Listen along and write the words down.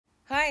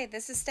Hi,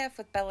 this is Steph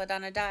with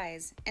Belladonna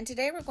Dyes, and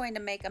today we're going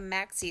to make a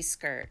maxi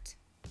skirt.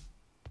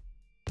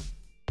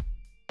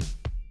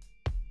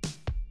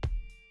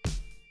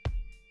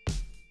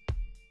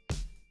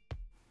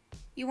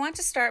 You want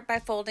to start by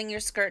folding your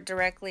skirt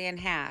directly in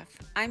half.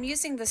 I'm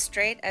using the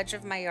straight edge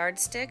of my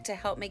yardstick to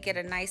help me get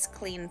a nice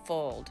clean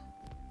fold.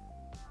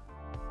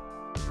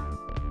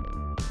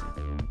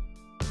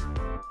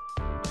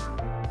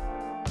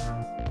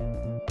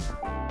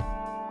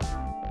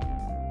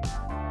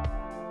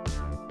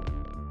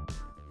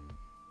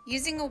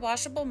 Using a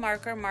washable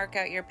marker, mark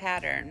out your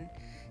pattern.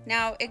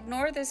 Now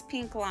ignore this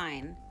pink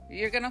line.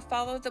 You're going to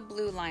follow the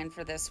blue line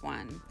for this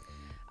one.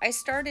 I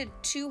started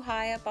too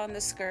high up on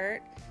the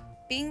skirt.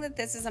 Being that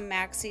this is a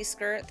maxi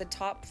skirt, the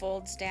top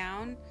folds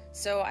down,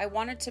 so I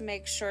wanted to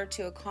make sure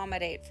to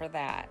accommodate for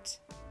that.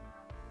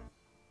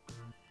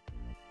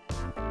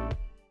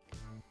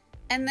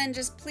 And then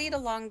just pleat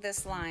along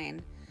this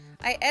line.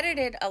 I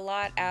edited a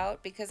lot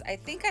out because I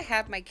think I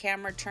have my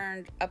camera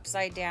turned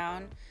upside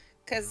down,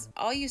 because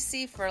all you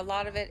see for a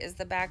lot of it is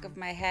the back of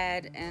my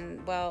head,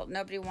 and well,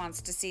 nobody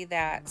wants to see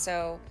that,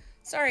 so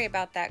sorry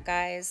about that,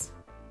 guys.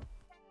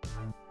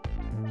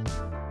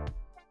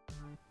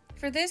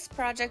 For this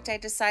project, I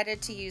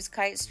decided to use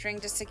kite string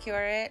to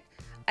secure it.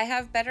 I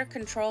have better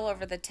control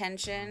over the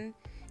tension.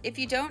 If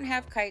you don't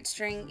have kite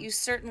string, you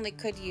certainly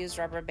could use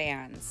rubber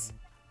bands.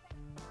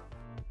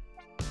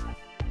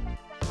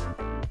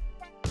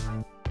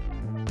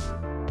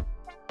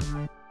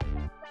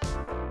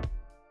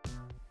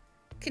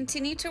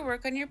 Continue to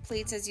work on your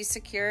pleats as you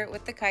secure it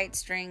with the kite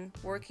string,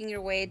 working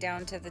your way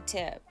down to the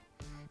tip.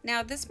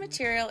 Now this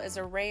material is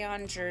a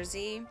rayon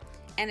jersey,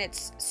 and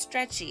it's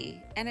stretchy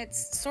and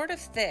it's sort of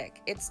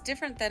thick. It's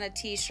different than a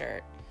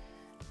t-shirt.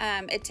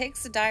 It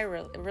takes the dye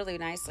really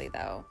nicely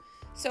though.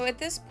 So at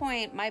this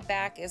point my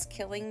back is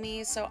killing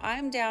me, so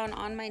I'm down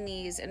on my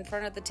knees in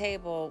front of the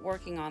table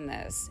working on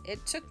this.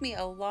 It took me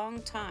a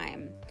long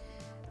time.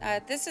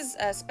 This is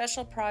a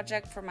special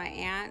project for my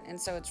aunt, and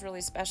so it's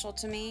really special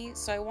to me,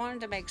 so I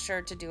wanted to make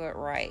sure to do it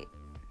right.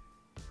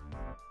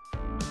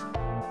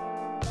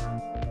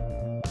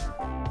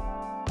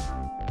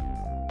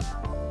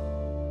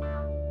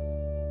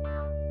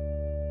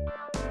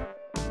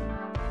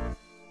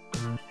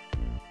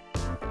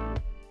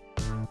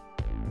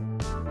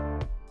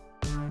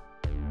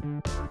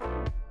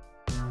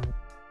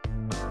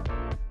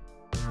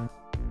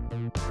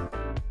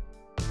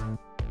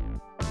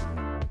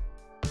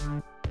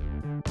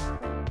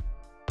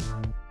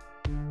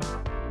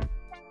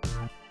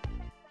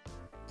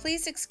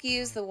 Please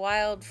excuse the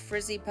wild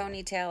frizzy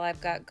ponytail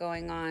I've got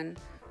going on.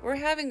 We're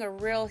having a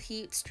real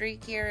heat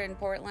streak here in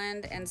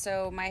Portland, and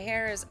so my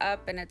hair is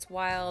up and it's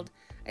wild.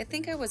 I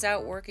think I was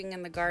out working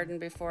in the garden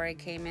before I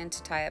came in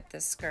to tie up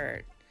this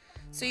skirt.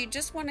 So you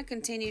just want to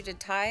continue to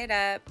tie it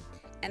up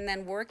and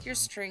then work your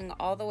string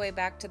all the way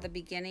back to the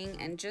beginning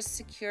and just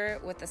secure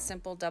it with a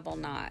simple double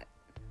knot.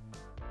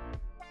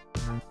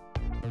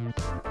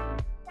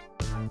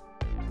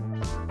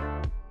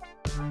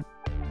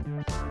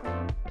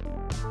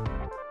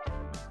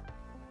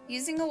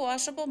 Using a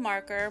washable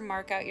marker,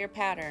 mark out your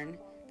pattern.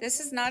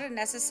 This is not a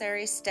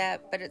necessary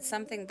step, but it's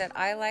something that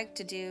I like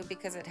to do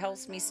because it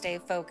helps me stay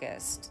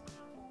focused.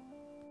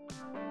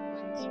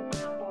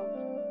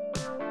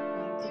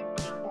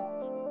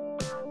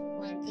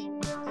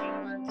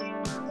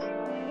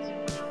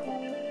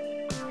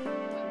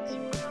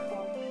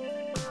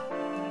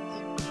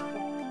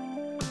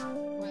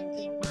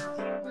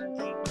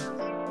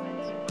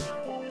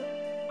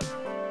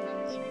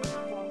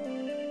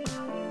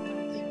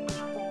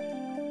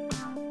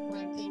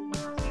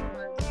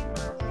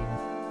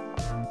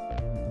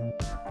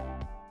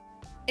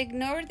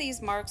 Ignore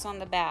these marks on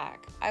the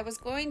back. I was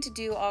going to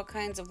do all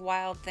kinds of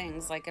wild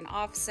things like an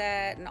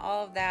offset and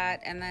all of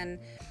that, and then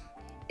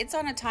it's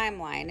on a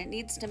timeline. It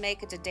needs to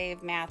make it to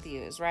Dave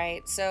Matthews,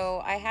 right?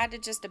 So I had to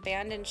just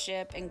abandon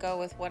ship and go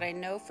with what I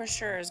know for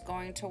sure is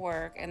going to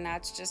work, and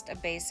that's just a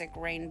basic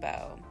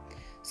rainbow.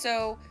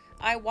 So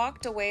I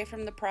walked away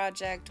from the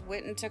project,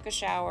 went and took a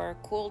shower,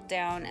 cooled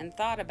down, and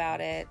thought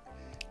about it,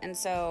 and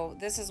so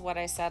this is what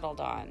I settled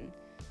on.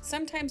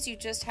 Sometimes you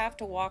just have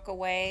to walk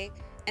away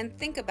and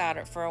think about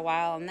it for a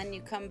while, and then you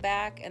come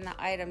back and the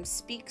item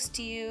speaks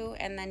to you,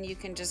 and then you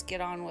can just get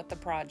on with the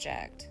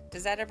project.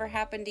 Does that ever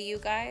happen to you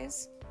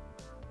guys?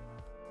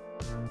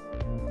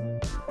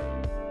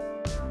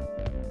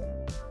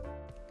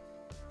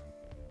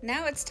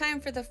 Now it's time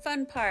for the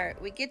fun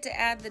part. We get to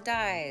add the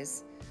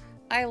dyes.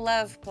 I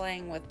love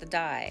playing with the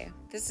dye.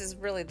 This is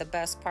really the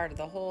best part of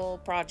the whole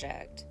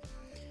project.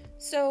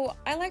 So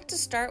I like to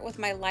start with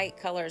my light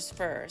colors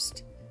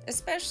first,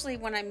 especially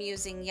when I'm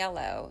using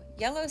yellow.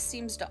 Yellow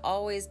seems to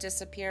always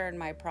disappear in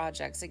my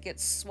projects. It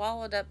gets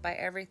swallowed up by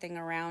everything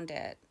around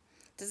it.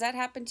 Does that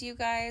happen to you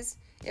guys?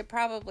 It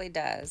probably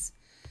does.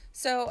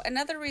 So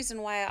another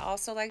reason why I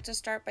also like to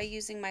start by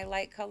using my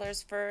light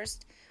colors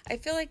first, I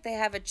feel like they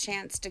have a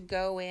chance to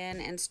go in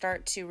and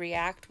start to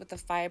react with the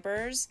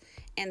fibers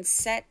and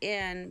set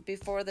in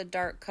before the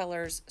dark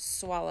colors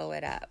swallow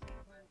it up.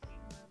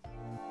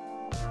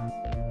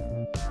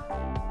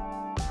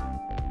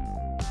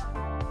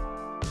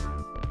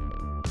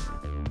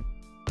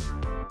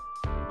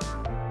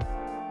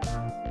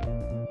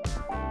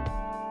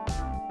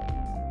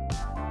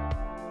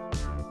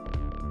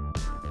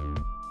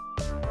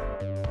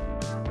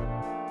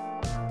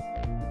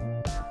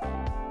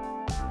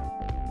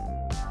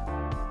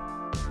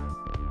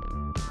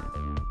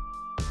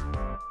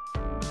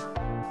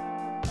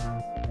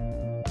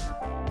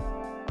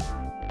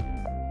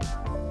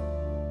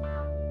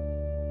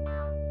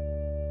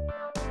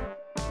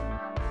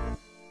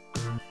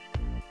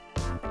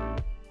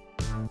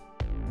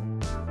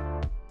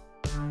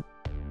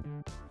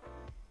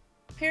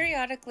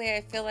 Periodically,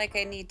 I feel like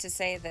I need to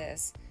say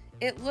this.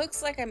 It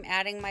looks like I'm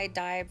adding my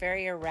dye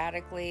very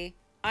erratically.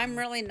 I'm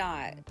really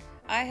not.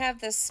 I have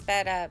this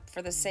sped up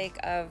for the sake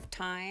of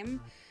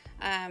time,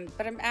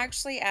 but I'm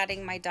actually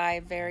adding my dye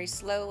very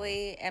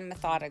slowly and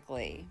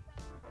methodically.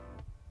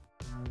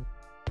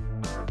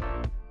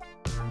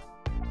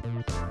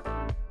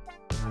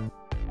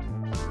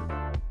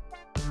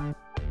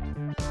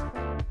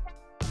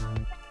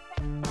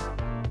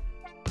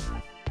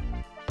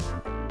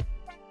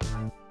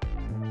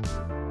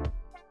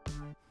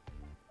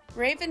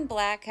 Raven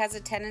Black has a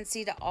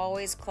tendency to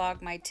always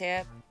clog my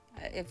tip.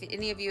 If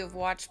any of you have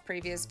watched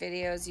previous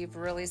videos, you've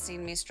really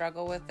seen me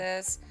struggle with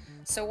this.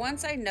 So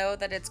once I know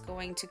that it's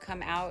going to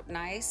come out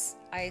nice,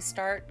 I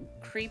start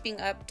creeping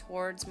up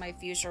towards my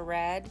fuchsia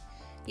red.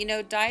 You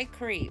know, dye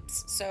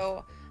creeps,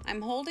 so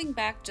I'm holding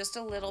back just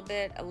a little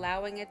bit,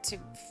 allowing it to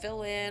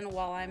fill in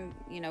while I'm,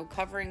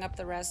 covering up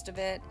the rest of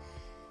it.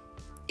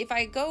 If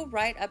I go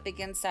right up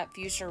against that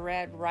fuchsia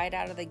red right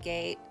out of the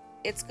gate,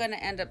 it's going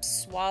to end up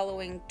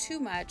swallowing too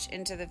much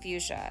into the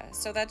fuchsia.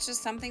 So that's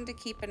just something to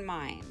keep in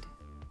mind.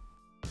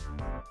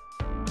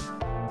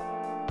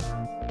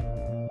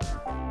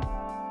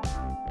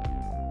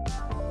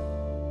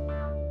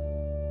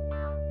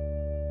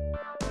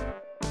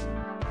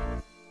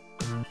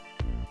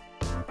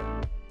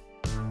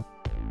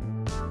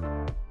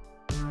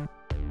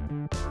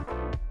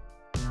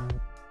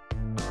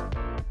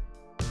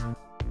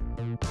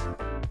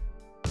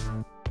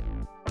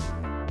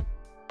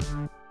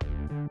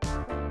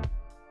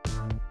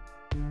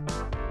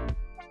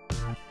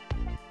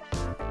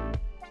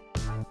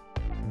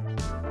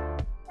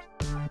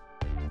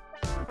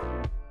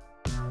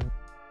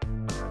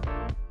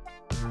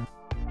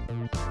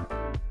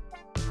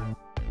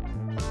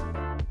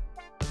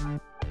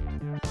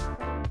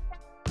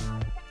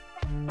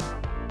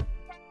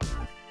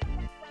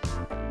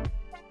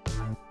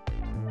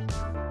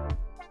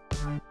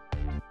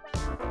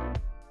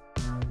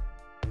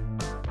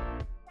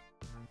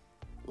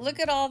 Look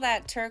at all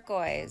that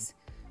turquoise.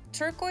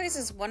 Turquoise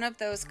is one of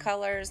those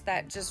colors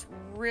that just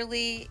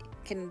really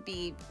can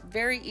be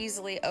very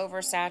easily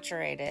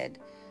oversaturated.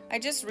 I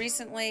just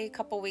recently, a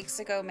couple weeks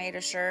ago, made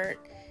a shirt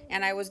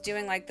and I was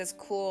doing like this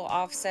cool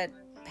offset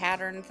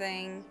pattern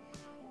thing.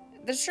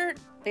 The shirt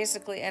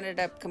basically ended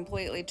up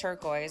completely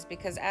turquoise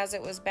because as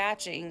it was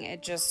batching,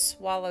 it just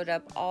swallowed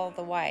up all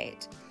the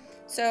white.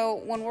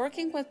 So when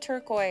working with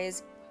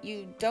turquoise,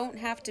 you don't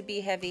have to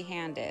be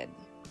heavy-handed.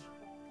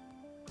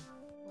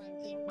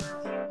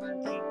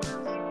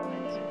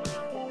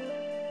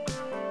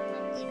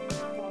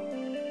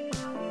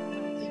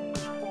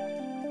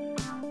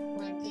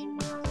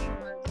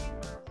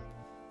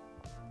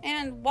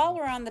 And while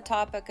we're on the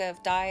topic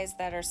of dyes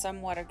that are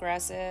somewhat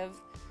aggressive,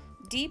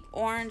 deep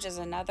orange is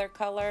another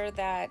color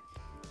that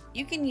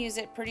you can use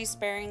it pretty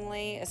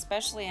sparingly,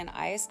 especially in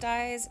ice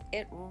dyes.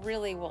 It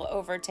really will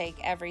overtake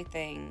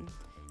everything.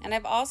 And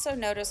I've also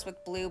noticed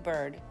with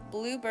Bluebird.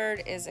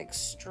 Bluebird is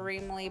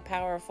extremely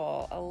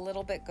powerful. A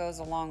little bit goes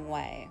a long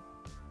way.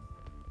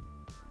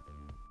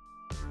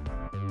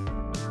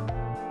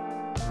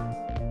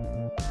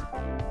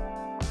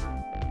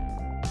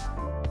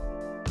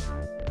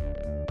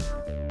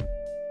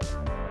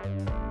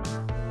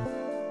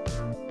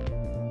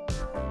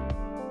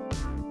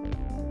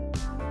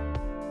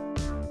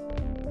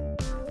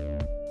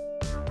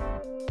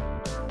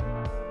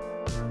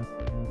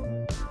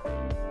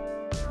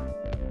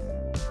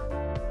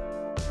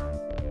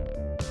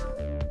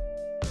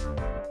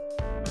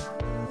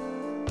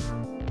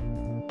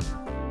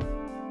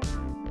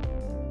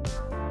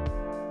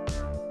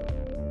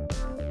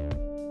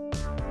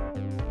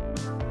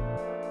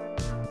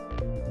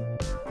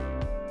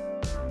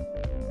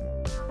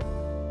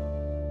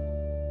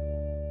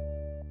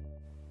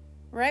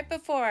 Right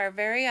before our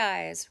very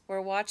eyes, we're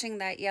watching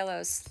that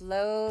yellow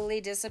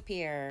slowly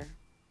disappear.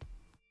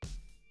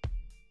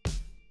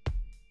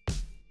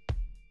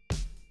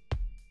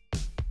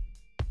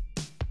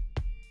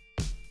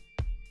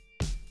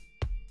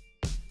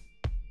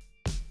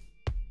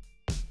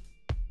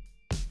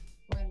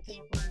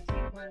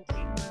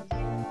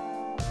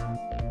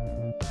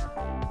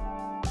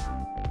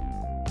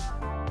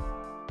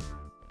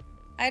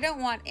 I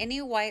don't want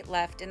any white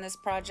left in this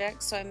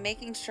project, so I'm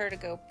making sure to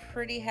go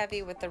pretty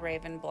heavy with the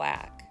Raven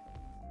Black.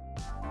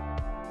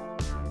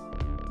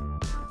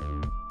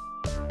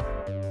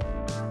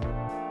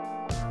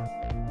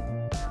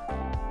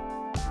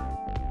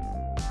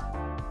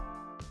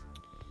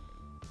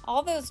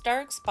 All those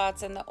dark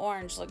spots in the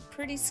orange look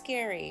pretty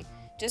scary.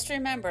 Just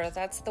remember,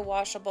 that's the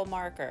washable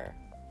marker.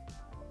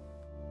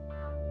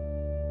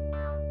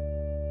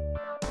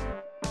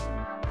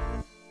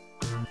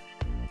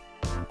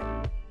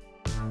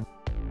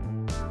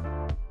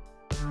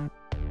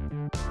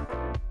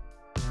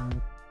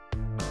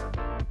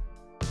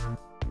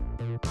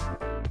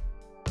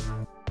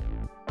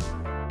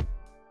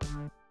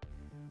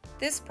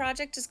 This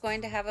project is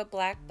going to have a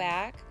black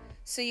back,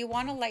 so you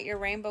want to let your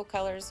rainbow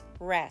colors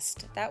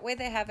rest. That way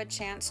they have a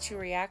chance to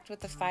react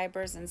with the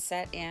fibers and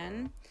set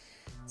in.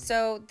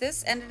 So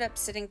this ended up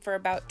sitting for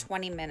about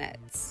 20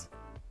 minutes.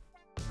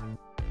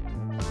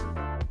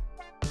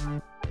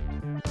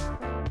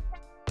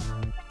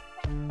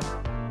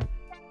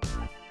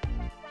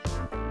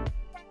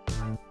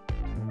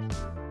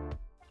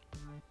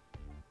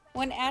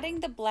 When adding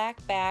the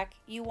black back,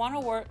 you want to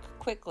work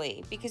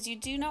quickly because you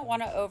do not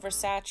want to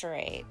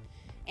oversaturate.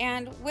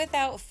 And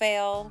without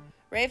fail,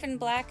 Raven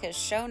Black has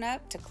shown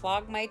up to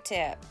clog my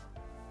tip.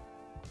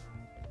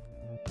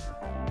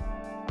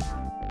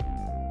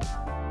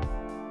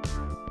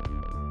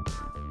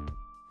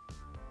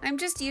 I'm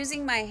just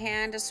using my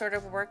hand to sort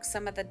of work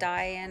some of the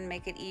dye in,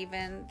 make it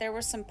even. There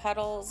were some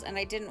puddles and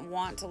I didn't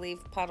want to leave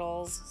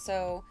puddles,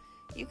 so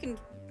you can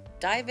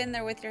dive in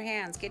there with your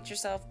hands, get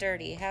yourself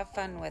dirty, have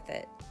fun with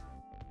it.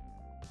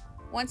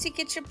 Once you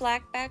get your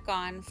black back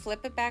on,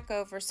 flip it back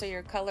over so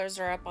your colors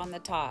are up on the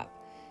top.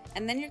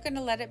 And then you're going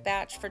to let it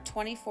batch for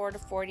 24 to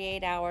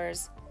 48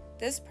 hours.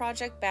 This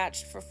project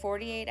batched for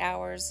 48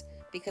 hours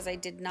because I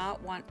did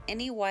not want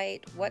any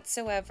white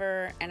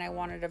whatsoever and I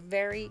wanted a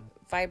very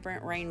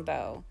vibrant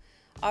rainbow.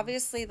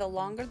 Obviously, the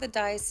longer the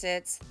dye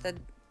sits, the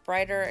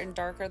brighter and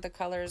darker the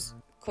colors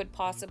could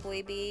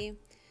possibly be.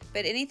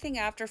 But anything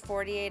after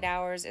 48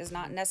 hours is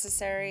not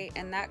necessary,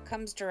 and that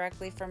comes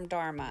directly from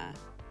Dharma.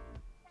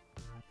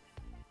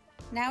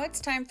 Now it's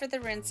time for the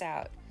rinse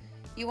out.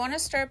 You want to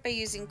start by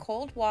using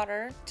cold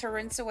water to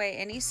rinse away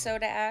any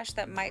soda ash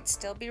that might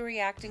still be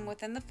reacting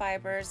within the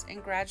fibers,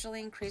 and gradually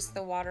increase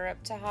the water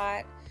up to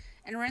hot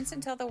and rinse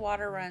until the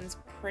water runs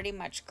pretty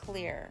much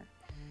clear.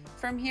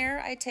 From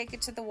here, I take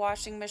it to the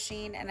washing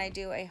machine and I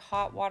do a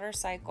hot water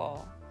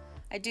cycle.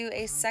 I do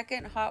a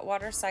second hot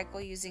water cycle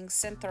using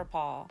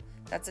Synthropol.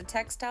 That's a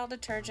textile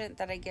detergent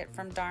that I get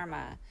from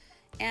Dharma.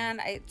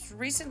 And it's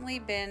recently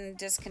been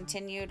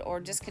discontinued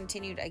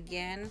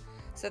again.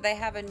 So they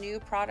have a new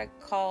product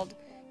called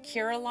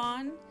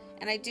Curalon,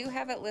 and I do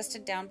have it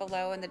listed down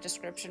below in the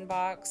description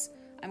box.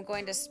 I'm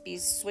going to be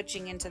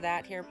switching into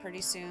that here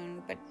pretty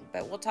soon,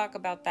 but we'll talk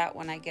about that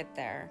when I get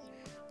there.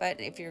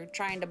 But if you're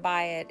trying to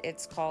buy it,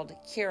 it's called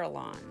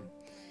Curalon.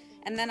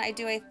 And then I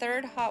do a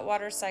third hot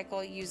water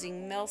cycle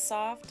using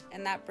Milsoft,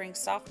 and that brings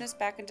softness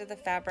back into the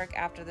fabric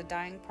after the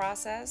dyeing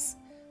process.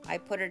 I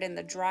put it in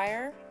the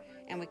dryer,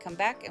 and we come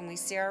back and we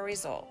see our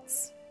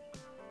results.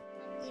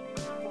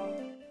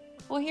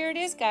 Well, here it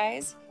is,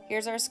 guys.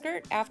 Here's our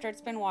skirt after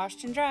it's been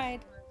washed and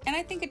dried. And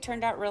I think it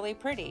turned out really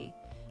pretty.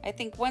 I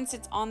think once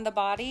it's on the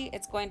body,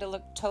 it's going to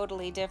look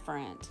totally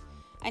different.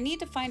 I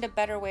need to find a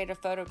better way to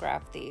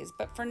photograph these,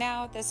 but for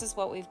now, this is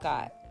what we've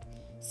got.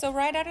 So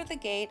right out of the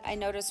gate, I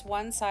notice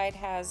one side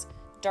has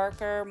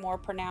darker, more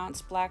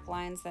pronounced black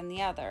lines than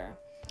the other.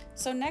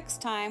 So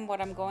next time,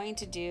 what I'm going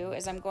to do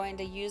is I'm going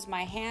to use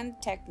my hand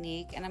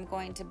technique and I'm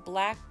going to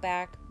black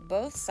back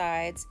both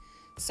sides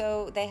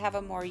so they have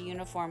a more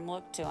uniform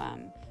look to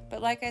them.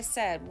 But like I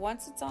said,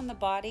 once it's on the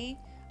body,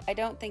 I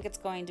don't think it's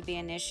going to be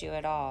an issue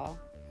at all.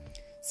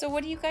 So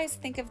what do you guys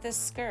think of this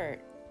skirt?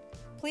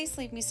 Please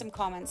leave me some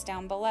comments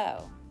down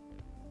below.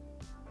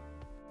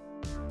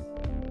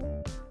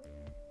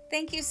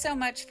 Thank you so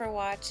much for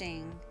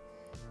watching.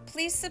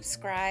 Please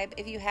subscribe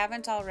if you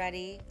haven't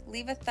already,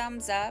 leave a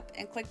thumbs up,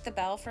 and click the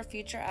bell for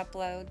future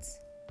uploads.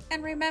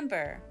 And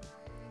remember,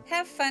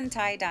 have fun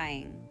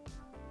tie-dyeing.